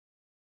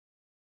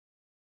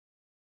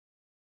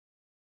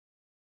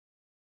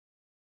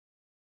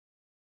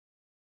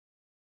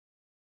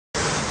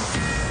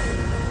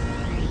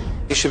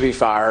He should be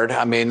fired.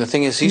 I mean, the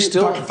thing is, he's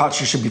still... Dr.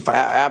 Fauci should be fired.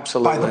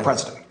 Absolutely. By the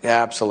president.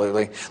 Yeah,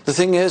 absolutely. The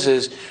thing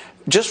is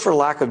just for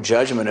lack of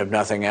judgment, if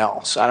nothing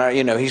else.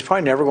 He's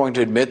probably never going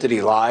to admit that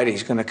he lied.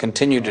 He's going to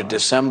continue to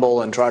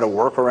dissemble and try to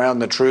work around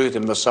the truth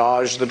and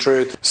massage the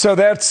truth. So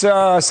that's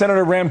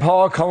Senator Rand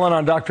Paul calling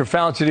on Dr.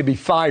 Fauci to be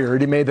fired.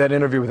 He made that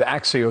interview with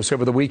Axios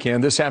over the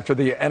weekend. This after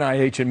the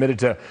NIH admitted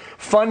to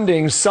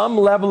funding some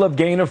level of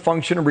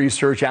gain-of-function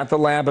research at the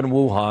lab in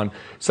Wuhan,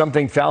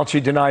 something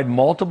Fauci denied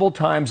multiple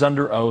times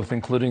under oath,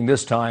 including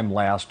this time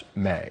last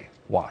May.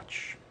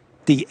 Watch.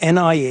 The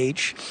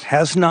NIH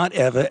has not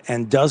ever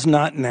and does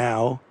not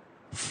now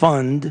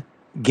fund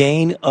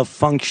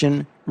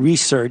gain-of-function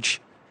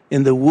research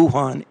in the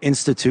Wuhan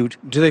Institute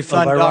Do they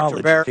fund of Dr.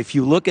 Virology. Barrett? If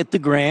you look at the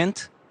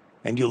grant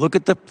and you look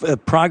at the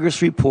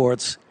progress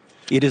reports,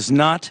 it is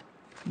not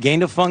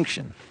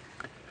gain-of-function.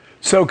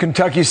 So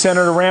Kentucky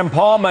Senator Rand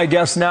Paul, my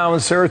guest now,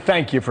 and sir,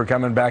 thank you for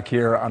coming back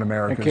here on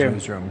America's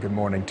Newsroom. Good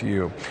morning to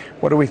you.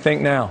 What do we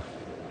think now?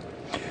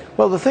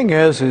 Well, the thing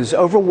is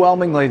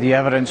overwhelmingly the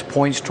evidence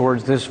points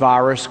towards this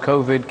virus,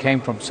 COVID, came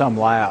from some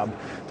lab.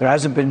 There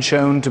hasn't been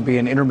shown to be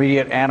an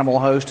intermediate animal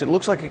host. It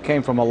looks like it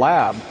came from a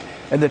lab.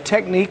 And the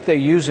technique they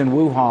use in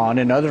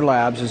Wuhan and other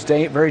labs is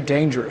very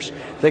dangerous.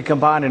 They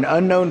combine an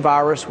unknown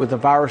virus with a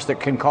virus that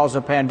can cause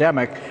a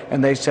pandemic,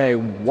 and they say,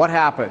 what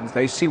happens?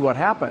 They see what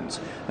happens.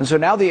 And so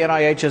now the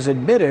NIH has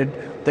admitted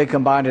they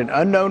combined an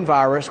unknown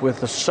virus with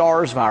the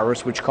SARS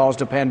virus, which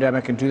caused a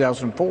pandemic in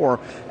 2004,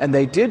 and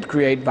they did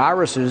create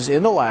viruses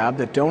in the lab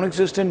that don't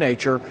exist in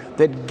nature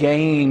that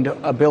gained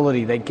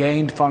ability, they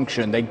gained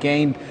function, they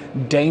gained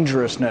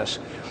dangerousness.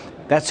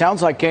 That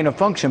sounds like gain of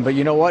function, but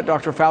you know what?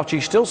 Dr.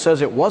 Fauci still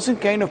says it wasn't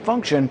gain of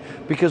function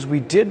because we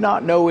did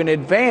not know in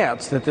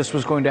advance that this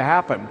was going to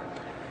happen.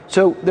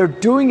 So they're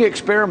doing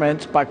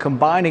experiments by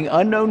combining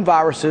unknown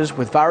viruses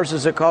with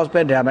viruses that cause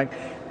pandemic,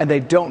 and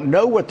they don't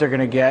know what they're going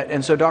to get.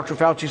 And so Dr.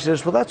 Fauci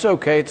says, well, that's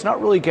okay. It's not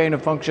really gain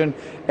of function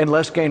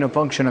unless gain of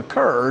function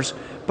occurs.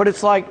 But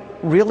it's like,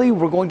 really,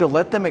 we're going to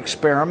let them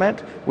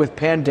experiment with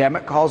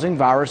pandemic-causing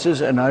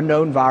viruses and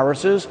unknown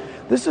viruses?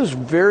 This is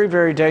very,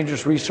 very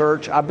dangerous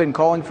research. I've been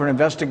calling for an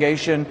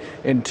investigation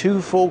in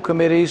 2 full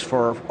committees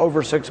for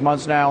over 6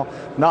 months now.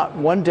 Not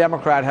one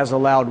Democrat has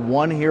allowed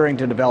one hearing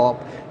to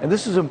develop. And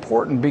this is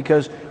important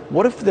because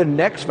what if the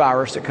next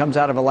virus that comes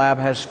out of a lab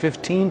has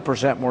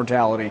 15%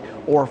 mortality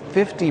or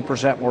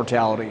 50%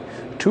 mortality?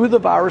 2 of the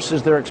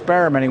viruses they're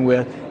experimenting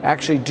with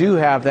actually do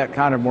have that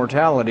kind of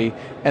mortality,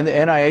 and the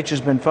NIH has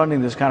been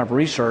funding this kind of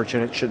research,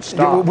 and it should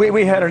stop.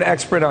 We had an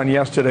expert on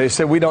yesterday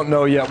said we don't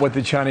know yet what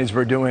the Chinese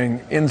were doing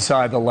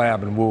inside the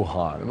lab in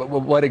Wuhan,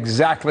 what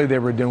exactly they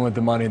were doing with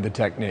the money and the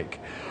technique.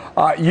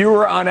 You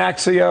were on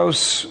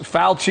Axios.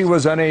 Fauci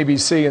was on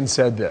ABC and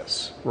said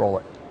this. Roll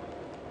it.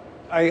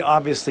 I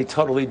obviously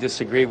totally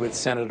disagree with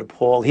Senator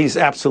Paul. He's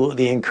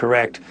absolutely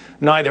incorrect.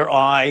 Neither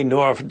I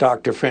nor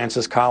Dr.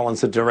 Francis Collins,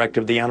 the director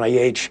of the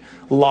NIH,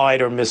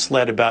 lied or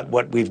misled about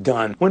what we've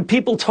done. When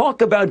people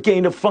talk about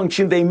gain of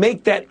function, they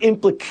make that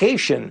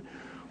implication,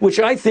 which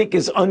I think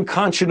is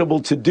unconscionable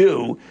to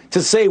do, to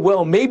say,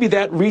 well, maybe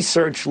that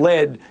research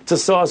led to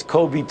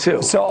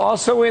SARS-CoV-2. So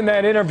also in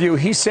that interview,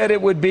 he said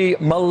it would be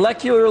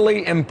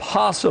molecularly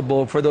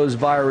impossible for those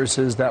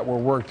viruses that were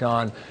worked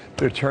on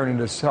to turn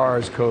into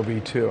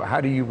SARS-CoV-2.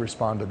 How do you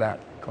respond to that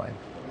claim?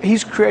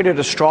 He's created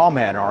a straw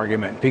man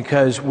argument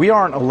because we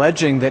aren't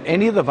alleging that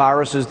any of the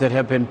viruses that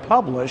have been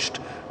published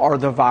are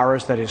the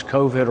virus that is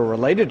COVID or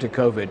related to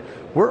COVID.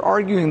 We're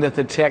arguing that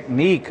the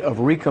technique of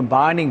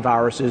recombining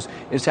viruses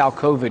is how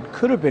COVID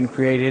could have been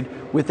created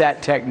with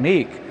that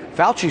technique.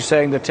 Fauci's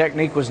saying the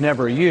technique was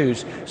never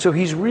used, so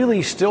he's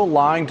really still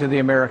lying to the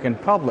American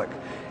public.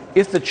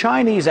 If the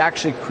Chinese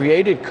actually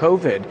created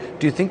COVID,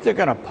 do you think they're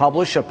going to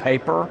publish a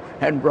paper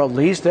and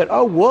release that,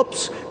 oh,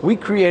 whoops, we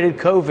created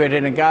COVID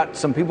and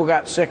some people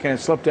got sick and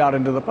it slipped out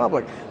into the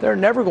public? They're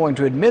never going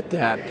to admit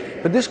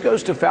that. But this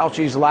goes to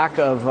Fauci's lack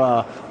of,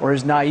 or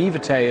his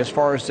naivete as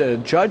far as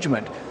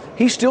judgment.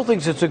 He still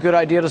thinks it's a good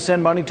idea to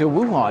send money to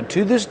Wuhan.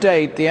 To this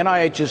date, the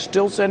NIH is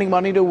still sending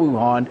money to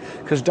Wuhan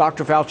because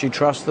Dr. Fauci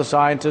trusts the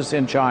scientists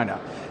in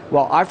China.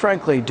 Well, I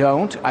frankly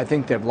don't. I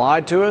think they've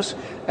lied to us,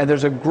 and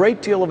there's a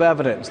great deal of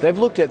evidence. They've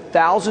looked at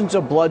thousands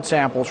of blood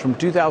samples from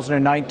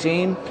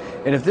 2019,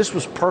 and if this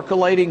was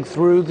percolating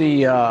through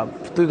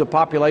the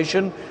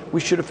population, we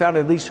should have found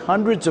at least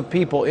hundreds of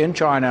people in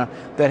China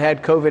that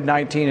had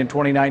COVID-19 in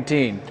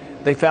 2019.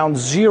 They found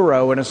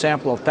 0 in a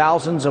sample of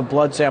thousands of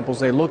blood samples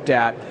they looked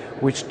at,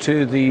 which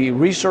to the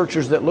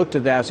researchers that looked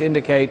at that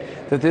indicate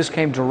that this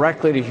came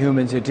directly to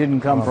humans. It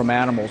didn't come from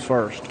animals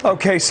first.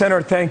 Okay,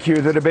 Senator, thank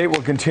you. The debate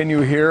will continue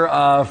here.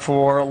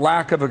 For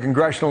lack of a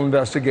congressional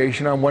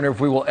investigation, I wonder if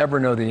we will ever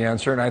know the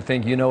answer, and I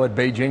think you know what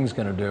Beijing's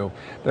going to do.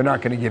 They're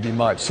not going to give you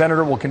much.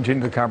 Senator, we'll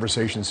continue the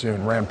conversation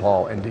soon. Rand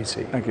Paul in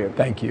D.C. Thank you.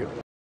 Thank you.